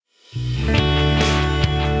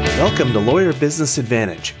Welcome to Lawyer Business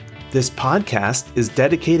Advantage. This podcast is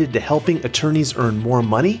dedicated to helping attorneys earn more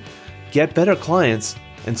money, get better clients,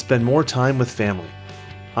 and spend more time with family.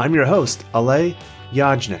 I'm your host, Alay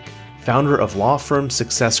and founder of law firm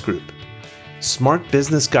Success Group. Smart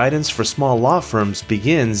business guidance for small law firms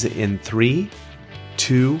begins in 3,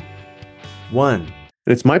 2, 1.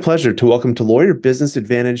 It's my pleasure to welcome to Lawyer Business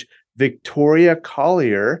Advantage Victoria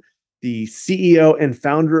Collier, the CEO and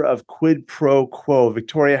founder of Quid Pro Quo.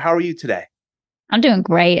 Victoria, how are you today? I'm doing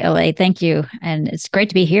great, Alay. Thank you. And it's great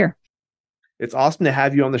to be here. It's awesome to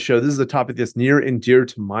have you on the show. This is a topic that's near and dear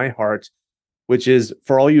to my heart, which is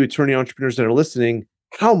for all you attorney entrepreneurs that are listening,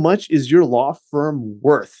 how much is your law firm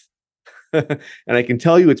worth? And I can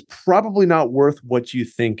tell you it's probably not worth what you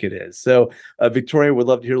think it is. So Victoria, would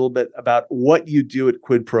love to hear a little bit about what you do at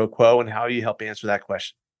Quid Pro Quo and how you help answer that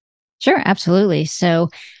question. Sure, absolutely. So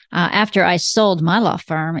after I sold my law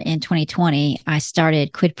firm in 2020, I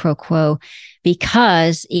started Quid Pro Quo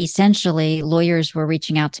because essentially lawyers were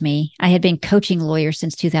reaching out to me. I had been coaching lawyers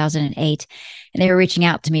since 2008, and they were reaching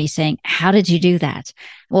out to me saying, how did you do that?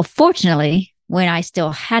 Well, fortunately, when I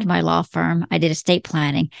still had my law firm, I did estate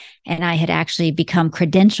planning, and I had actually become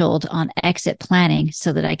credentialed on exit planning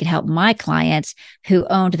so that I could help my clients who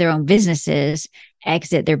owned their own businesses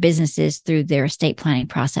exit their businesses through their estate planning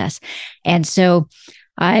process. And so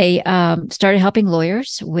I started helping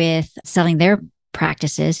lawyers with selling their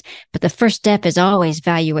practices. But the first step is always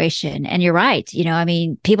valuation. And you're right.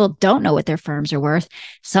 People don't know what their firms are worth.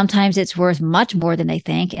 Sometimes it's worth much more than they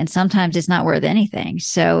think, and sometimes it's not worth anything.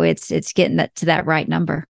 So it's getting to that right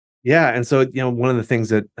number. Yeah. And so, one of the things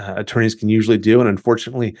that attorneys can usually do, and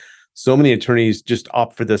unfortunately, so many attorneys just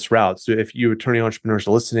opt for this route. So if you attorney entrepreneurs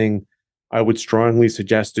are listening, I would strongly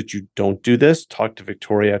suggest that you don't do this. Talk to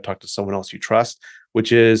Victoria, talk to someone else you trust,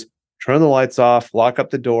 which is turn the lights off, lock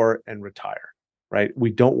up the door, and retire, right? We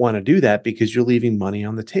don't want to do that because you're leaving money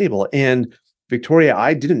on the table. And Victoria,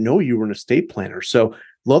 I didn't know you were an estate planner. So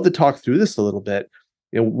love to talk through this a little bit.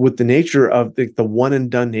 With the nature of the one and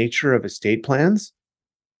done nature of estate plans,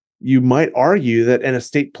 you might argue that an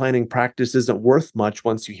estate planning practice isn't worth much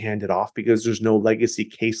once you hand it off because there's no legacy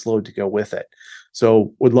caseload to go with it.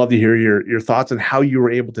 So would love to hear your thoughts on how you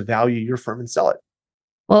were able to value your firm and sell it.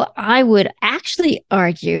 Well, I would actually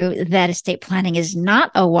argue that estate planning is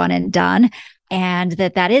not a one and done, and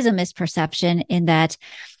that is a misperception in that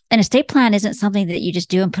an estate plan isn't something that you just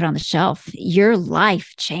do and put on the shelf. Your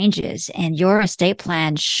life changes, and your estate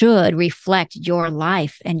plan should reflect your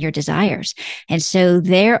life and your desires. And so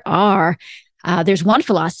there's one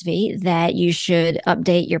philosophy that you should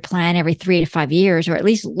update your plan every 3 to 5 years, or at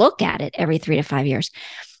least look at it every 3 to 5 years.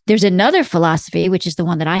 There's another philosophy, which is the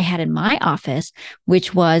one that I had in my office,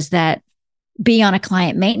 which was that be on a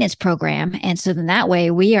client maintenance program. And so then that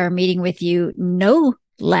way we are meeting with you no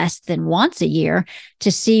less than once a year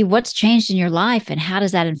to see what's changed in your life and how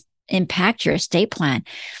does that impact your estate plan.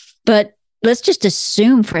 But let's just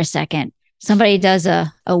assume for a second somebody does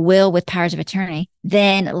a will with powers of attorney.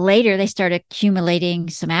 Then later they start accumulating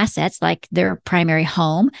some assets like their primary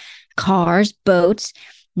home, cars, boats.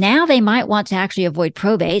 Now they might want to actually avoid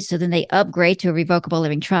probate. So then they upgrade to a revocable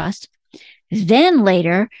living trust. Then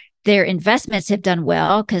later their investments have done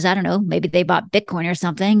well because, I don't know, maybe they bought Bitcoin or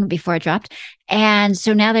something before it dropped. And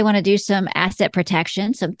so now they want to do some asset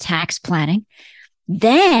protection, some tax planning.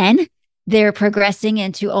 Then they're progressing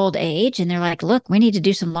into old age and they're like, look, we need to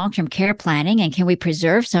do some long-term care planning. And can we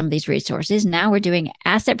preserve some of these resources? Now we're doing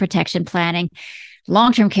asset protection planning,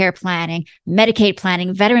 long-term care planning, Medicaid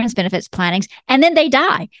planning, veterans benefits plannings, and then they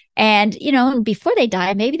die. And, before they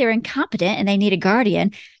die, maybe they're incompetent and they need a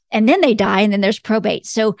guardian. And then they die, and then there's probate.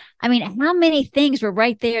 So, how many things were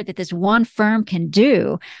right there that this one firm can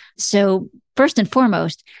do? So first and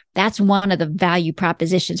foremost, that's one of the value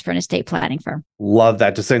propositions for an estate planning firm. Love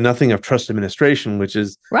that. To say nothing of trust administration, which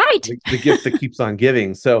is right. the gift that keeps on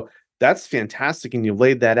giving. So that's fantastic. And you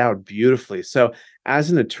laid that out beautifully. So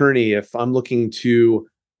as an attorney, if I'm looking to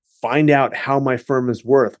find out how my firm is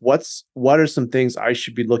worth, what are some things I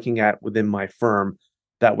should be looking at within my firm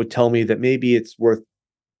that would tell me that maybe it's worth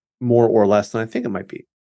more or less than I think it might be?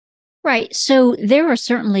 Right. So there are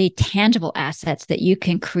certainly tangible assets that you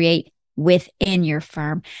can create within your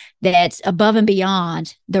firm that's above and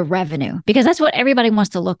beyond the revenue, because that's what everybody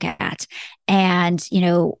wants to look at. And,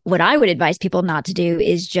 what I would advise people not to do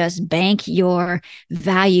is just bank your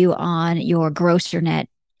value on your gross or net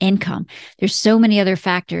income. There's so many other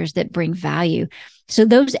factors that bring value. So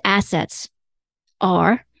those assets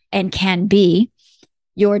are and can be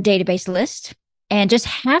your database list. And just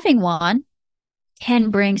having one can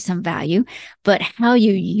bring some value, but how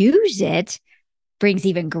you use it brings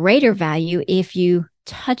even greater value if you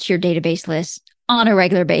touch your database list on a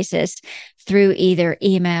regular basis through either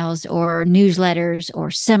emails or newsletters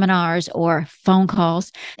or seminars or phone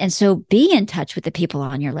calls. And so be in touch with the people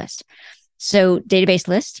on your list. So database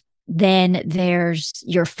list, then there's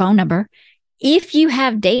your phone number. If you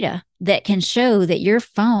have data that can show that your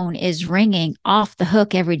phone is ringing off the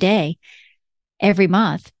hook every day, every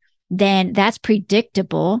month, then that's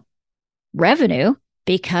predictable revenue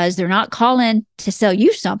because they're not calling to sell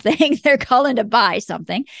you something. They're calling to buy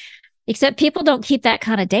something. Except people don't keep that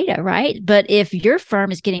kind of data, right? But if your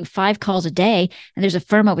firm is getting 5 calls a day and there's a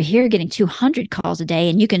firm over here getting 200 calls a day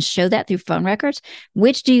and you can show that through phone records,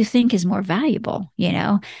 which do you think is more valuable?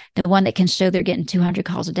 The one that can show they're getting 200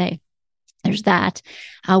 calls a day. There's that.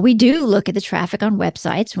 We do look at the traffic on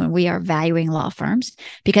websites when we are valuing law firms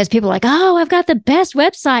because people are like, oh, I've got the best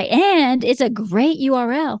website and it's a great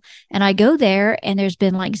URL. And I go there and there's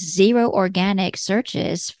been like 0 organic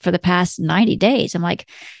searches for the past 90 days. I'm like,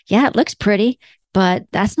 yeah, it looks pretty, but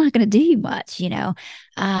that's not going to do you much,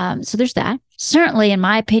 So there's that. Certainly, in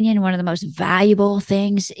my opinion, one of the most valuable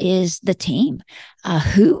things is the team.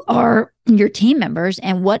 Who are your team members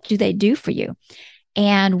and what do they do for you?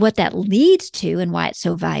 And what that leads to and why it's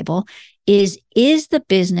so valuable is the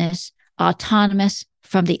business autonomous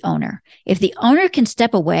from the owner? If the owner can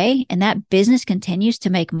step away and that business continues to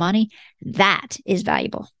make money, that is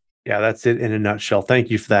valuable. Yeah, that's it in a nutshell. Thank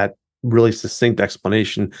you for that really succinct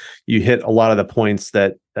explanation. You hit a lot of the points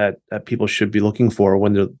that people should be looking for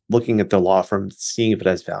when they're looking at the law firm, seeing if it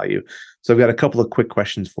has value. So I've got a couple of quick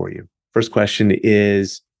questions for you. First question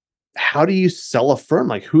is, how do you sell a firm?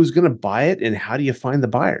 Like, who's going to buy it and how do you find the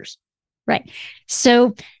buyers? Right.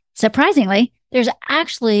 So surprisingly, there's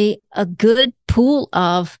actually a good pool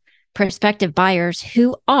of prospective buyers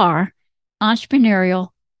who are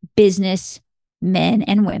entrepreneurial business men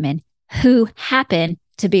and women who happen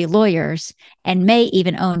to be lawyers and may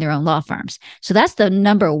even own their own law firms. So that's the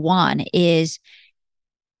number one, is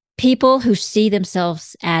people who see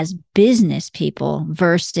themselves as business people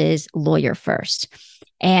versus lawyer first.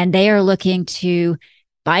 And they are looking to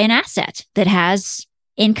buy an asset that has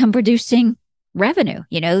income producing revenue,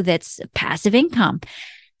 that's passive income.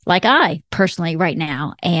 Like I personally right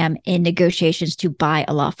now am in negotiations to buy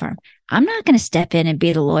a law firm. I'm not going to step in and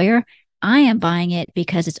be the lawyer. I am buying it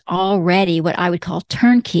because it's already what I would call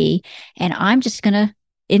turnkey. And I'm just going to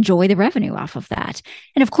enjoy the revenue off of that.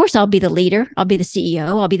 And of course, I'll be the leader. I'll be the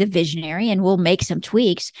CEO. I'll be the visionary and we'll make some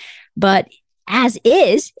tweaks. But as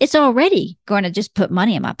is, it's already going to just put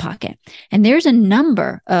money in my pocket. And there's a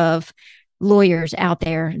number of lawyers out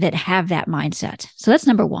there that have that mindset. So that's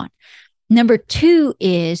number one. Number two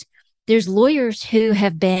is there's lawyers who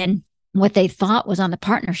have been what they thought was on the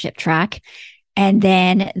partnership track, and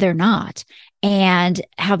then they're not. And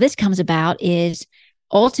how this comes about is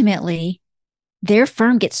ultimately their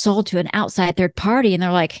firm gets sold to an outside third party, and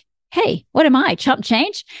they're like, hey, what am I, chump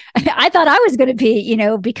change? I thought I was going to be,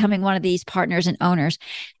 becoming one of these partners and owners.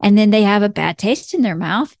 And then they have a bad taste in their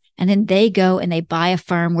mouth. And then they go and they buy a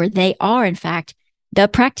firm where they are, in fact, the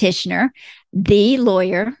practitioner, the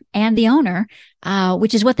lawyer, and the owner,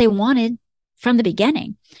 which is what they wanted from the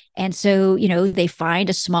beginning. And so, they find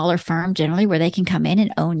a smaller firm generally where they can come in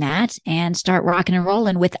and own that and start rocking and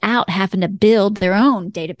rolling without having to build their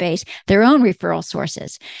own database, their own referral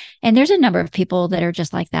sources. And there's a number of people that are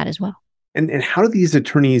just like that as well. And how do these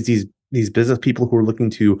attorneys, these business people who are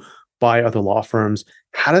looking to buy other law firms,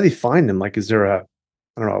 how do they find them? Like, is there a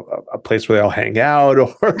place where they all hang out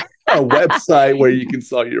or a website where you can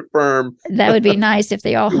sell your firm? That would be nice if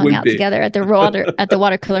they all hung out together at the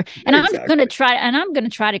water cooler. And Exactly. I'm going to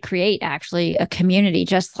try to create actually a community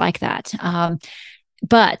just like that.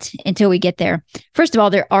 But until we get there, first of all,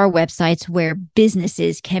 there are websites where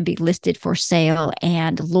businesses can be listed for sale,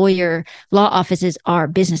 and law offices are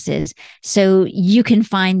businesses. So you can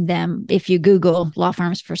find them if you Google law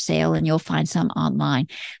firms for sale, and you'll find some online.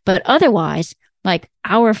 But otherwise, like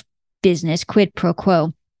our business, Quid Pro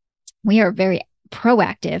Quo, we are very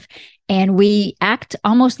proactive and we act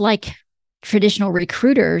almost like traditional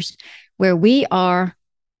recruiters, where we are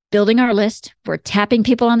building our list, we're tapping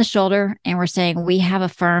people on the shoulder, and we're saying, we have a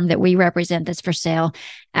firm that we represent that's for sale.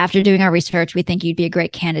 After doing our research, we think you'd be a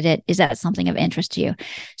great candidate. Is that something of interest to you?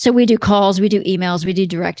 So we do calls, we do emails, we do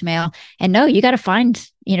direct mail. And no, you got to find,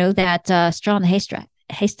 that straw in the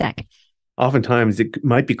haystack. Oftentimes it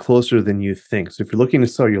might be closer than you think. So if you're looking to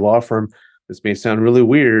sell your law firm, this may sound really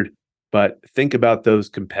weird, but think about those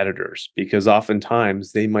competitors, because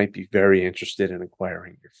oftentimes they might be very interested in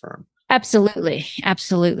acquiring your firm. Absolutely.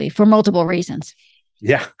 Absolutely. For multiple reasons.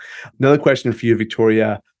 Yeah. Another question for you,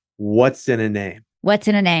 Victoria. What's in a name? What's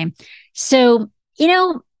in a name? So,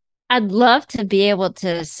 I'd love to be able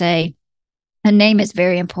to say a name is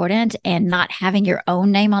very important, and not having your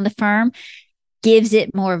own name on the firm gives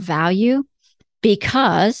it more value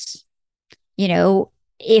because, you know,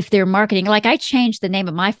 if they're marketing, like I changed the name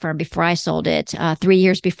of my firm before I sold it. 3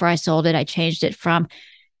 years before I sold it, I changed it from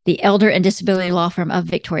the elder and disability law firm of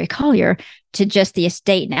Victoria Collier to just the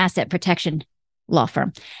estate and asset protection law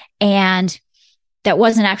firm. And that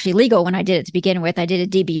wasn't actually legal when I did it to begin with. I did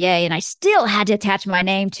a DBA and I still had to attach my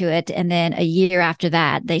name to it. And then a year after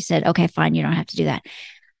that, they said, okay, fine, you don't have to do that.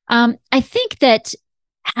 I think that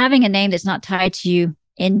having a name that's not tied to you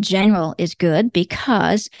in general is good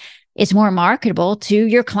because it's more marketable to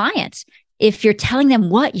your clients. If you're telling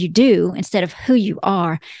them what you do instead of who you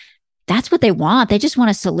are, that's what they want. They just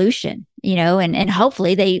want a solution, and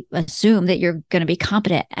hopefully they assume that you're going to be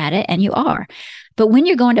competent at it, and you are. But when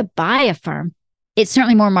you're going to buy a firm, it's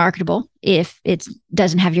certainly more marketable if it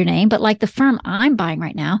doesn't have your name. But like the firm I'm buying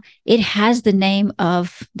right now, it has the name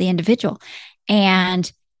of the individual.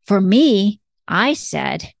 And for me, I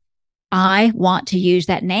said, I want to use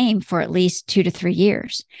that name for at least 2 to 3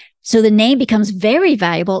 years. So the name becomes very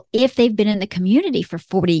valuable if they've been in the community for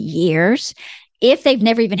 40 years. If they've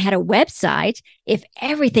never even had a website, if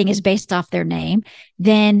everything is based off their name,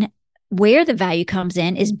 then where the value comes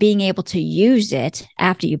in is being able to use it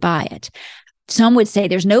after you buy it. Some would say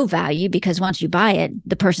there's no value because once you buy it,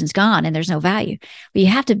 the person's gone and there's no value. But you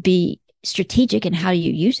have to be strategic in how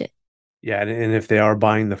you use it. Yeah, and if they are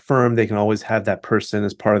buying the firm, they can always have that person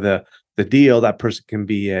as part of the deal. That person can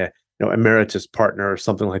be a emeritus partner or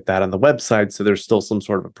something like that on the website. So there's still some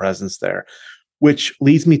sort of a presence there, which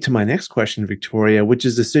leads me to my next question, Victoria, which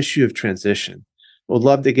is this issue of transition. Would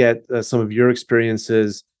love to get some of your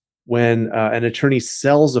experiences when an attorney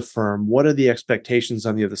sells a firm. What are the expectations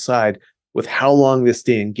on the other side with how long they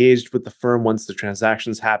stay engaged with the firm once the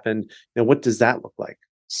transactions happen? What does that look like?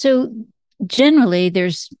 So generally,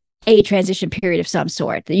 there's a transition period of some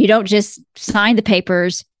sort. You don't just sign the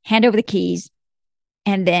papers, hand over the keys,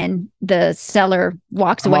 and then the seller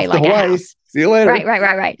walks away like a house. See you later.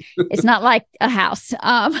 Right. It's not like a house.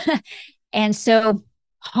 And so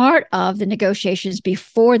part of the negotiations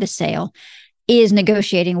before the sale is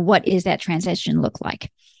negotiating what is that transition look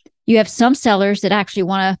like. You have some sellers that actually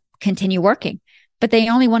want to continue working, but they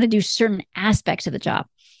only want to do certain aspects of the job.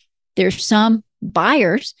 There's some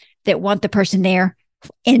buyers that want the person there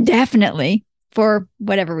indefinitely for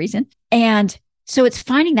whatever reason. And so it's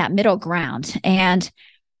finding that middle ground. And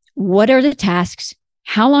what are the tasks?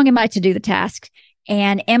 How long am I to do the tasks?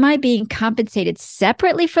 And am I being compensated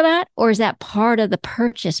separately for that? Or is that part of the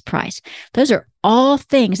purchase price? Those are all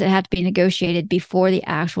things that have to be negotiated before the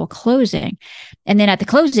actual closing. And then at the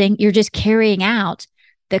closing, you're just carrying out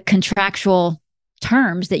the contractual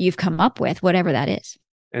terms that you've come up with, whatever that is.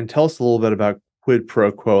 And tell us a little bit about quid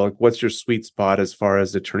pro quo. Like, what's your sweet spot as far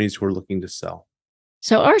as attorneys who are looking to sell?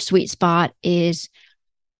 So our sweet spot is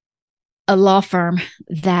a law firm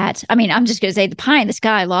that, I'm just going to say the pie in the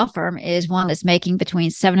sky law firm is one that's making between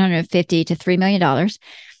 $750 to $3 million.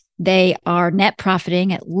 They are net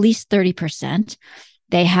profiting at least 30%.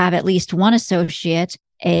 They have at least one associate,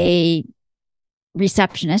 a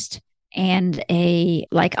receptionist, and a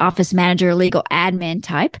office manager, legal admin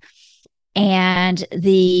type. And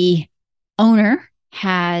the owner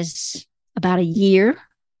has about a year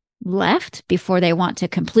left before they want to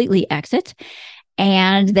completely exit.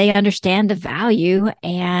 And they understand the value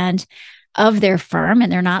of their firm,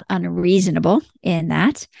 and they're not unreasonable in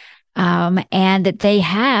that. And that they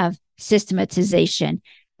have systematization.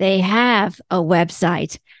 They have a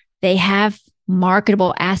website. They have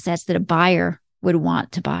marketable assets that a buyer would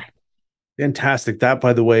want to buy. Fantastic. That,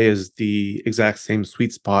 by the way, is the exact same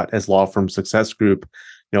sweet spot as Law Firm Success Group,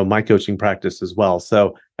 my coaching practice as well.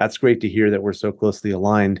 So that's great to hear that we're so closely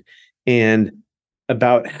aligned. And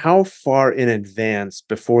about how far in advance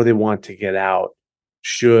before they want to get out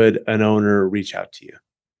should an owner reach out to you?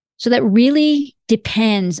 So that really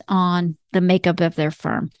depends on the makeup of their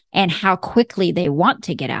firm and how quickly they want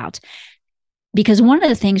to get out. Because one of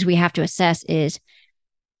the things we have to assess is,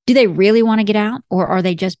 do they really want to get out, or are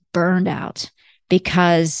they just burned out?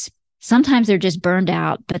 Because sometimes they're just burned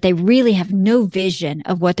out, but they really have no vision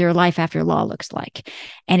of what their life after law looks like.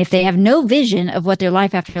 And if they have no vision of what their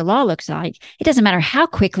life after law looks like, it doesn't matter how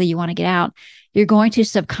quickly you want to get out, you're going to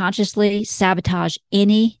subconsciously sabotage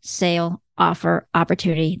any sale, offer,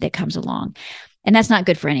 opportunity that comes along. And that's not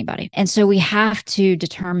good for anybody. And so we have to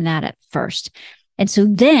determine that at first. And so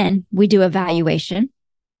then we do a valuation.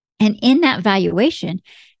 And in that valuation,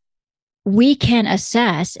 we can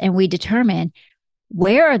assess and we determine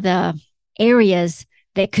where are the areas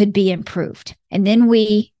that could be improved. And then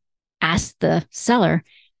we ask the seller,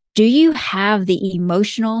 do you have the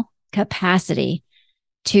emotional capacity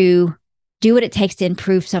to do what it takes to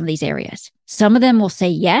improve some of these areas? Some of them will say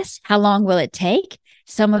yes. How long will it take?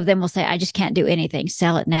 Some of them will say, I just can't do anything.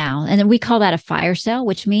 Sell it now. And then we call that a fire sale,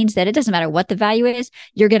 which means that it doesn't matter what the value is,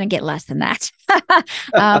 you're going to get less than that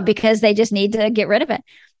because they just need to get rid of it.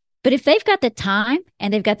 But if they've got the time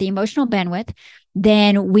and they've got the emotional bandwidth,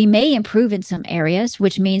 then we may improve in some areas,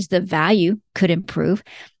 which means the value could improve.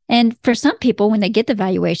 And for some people, when they get the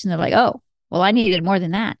valuation, they're like, oh, well, I needed more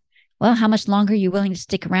than that. Well, how much longer are you willing to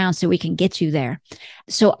stick around so we can get you there?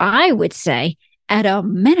 So I would say at a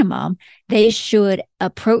minimum, they should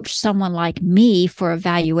approach someone like me for a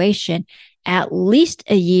valuation at least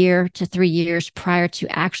a year to 3 years prior to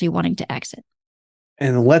actually wanting to exit.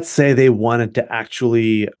 And let's say they wanted to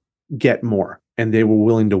actually get more and they were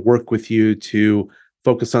willing to work with you to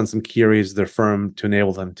focus on some key areas of their firm to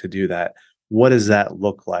enable them to do that. What does that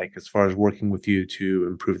look like as far as working with you to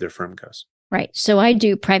improve their firm goes? Right. So I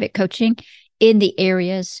do private coaching in the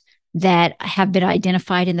areas that have been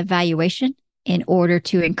identified in the valuation in order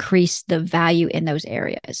to increase the value in those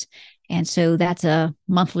areas. And so that's a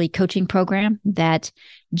monthly coaching program that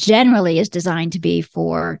generally is designed to be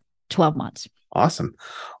for 12 months. Awesome.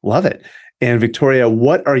 Love it. And Victoria,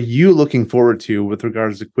 what are you looking forward to with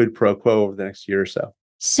regards to quid pro quo over the next year or so?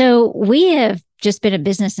 So we have just been in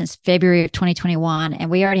business since February of 2021, and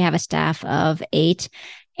we already have a staff of 8,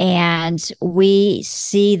 and we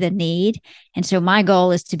see the need. And so my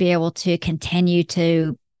goal is to be able to continue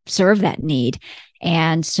to serve that need.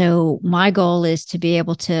 And so my goal is to be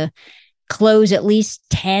able to close at least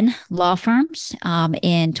 10 law firms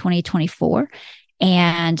in 2024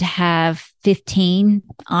 and have 15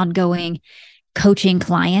 ongoing coaching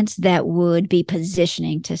clients that would be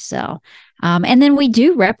positioning to sell. And then we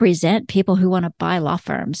do represent people who want to buy law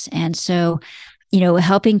firms. And so,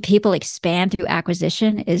 helping people expand through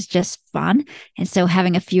acquisition is just fun. And so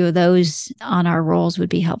having a few of those on our rolls would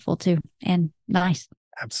be helpful too. And nice.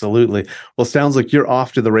 Absolutely. Well, sounds like you're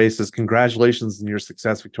off to the races. Congratulations on your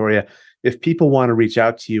success, Victoria. If people want to reach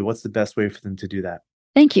out to you, what's the best way for them to do that?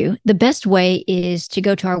 Thank you. The best way is to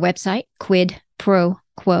go to our website,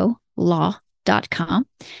 quidproquolaw.com.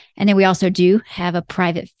 And then we also do have a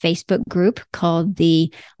private Facebook group called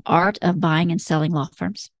The Art of Buying and Selling Law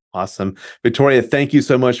Firms. Awesome. Victoria, thank you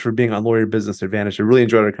so much for being on Lawyer Business Advantage. I really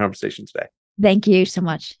enjoyed our conversation today. Thank you so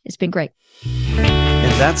much. It's been great.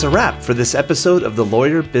 And that's a wrap for this episode of the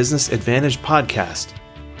Lawyer Business Advantage podcast.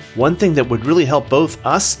 One thing that would really help both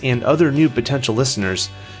us and other new potential listeners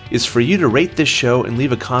is for you to rate this show and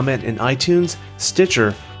leave a comment in iTunes,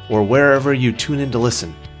 Stitcher, or wherever you tune in to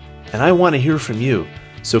listen. And I want to hear from you,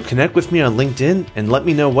 so connect with me on LinkedIn and let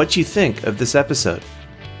me know what you think of this episode.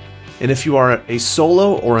 And if you are a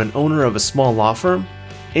solo or an owner of a small law firm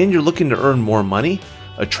and you're looking to earn more money,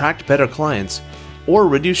 attract better clients, or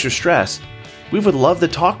reduce your stress, we would love to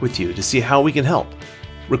talk with you to see how we can help.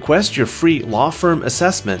 Request your free law firm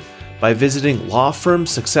assessment by visiting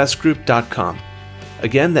lawfirmsuccessgroup.com.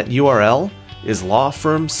 Again, that URL is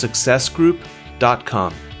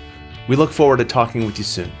lawfirmsuccessgroup.com. We look forward to talking with you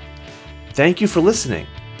soon. Thank you for listening.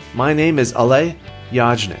 My name is Alay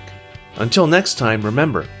Yajnik. Until next time,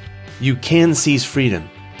 remember, you can seize freedom.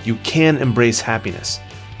 You can embrace happiness.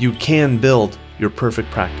 You can build your perfect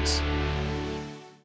practice.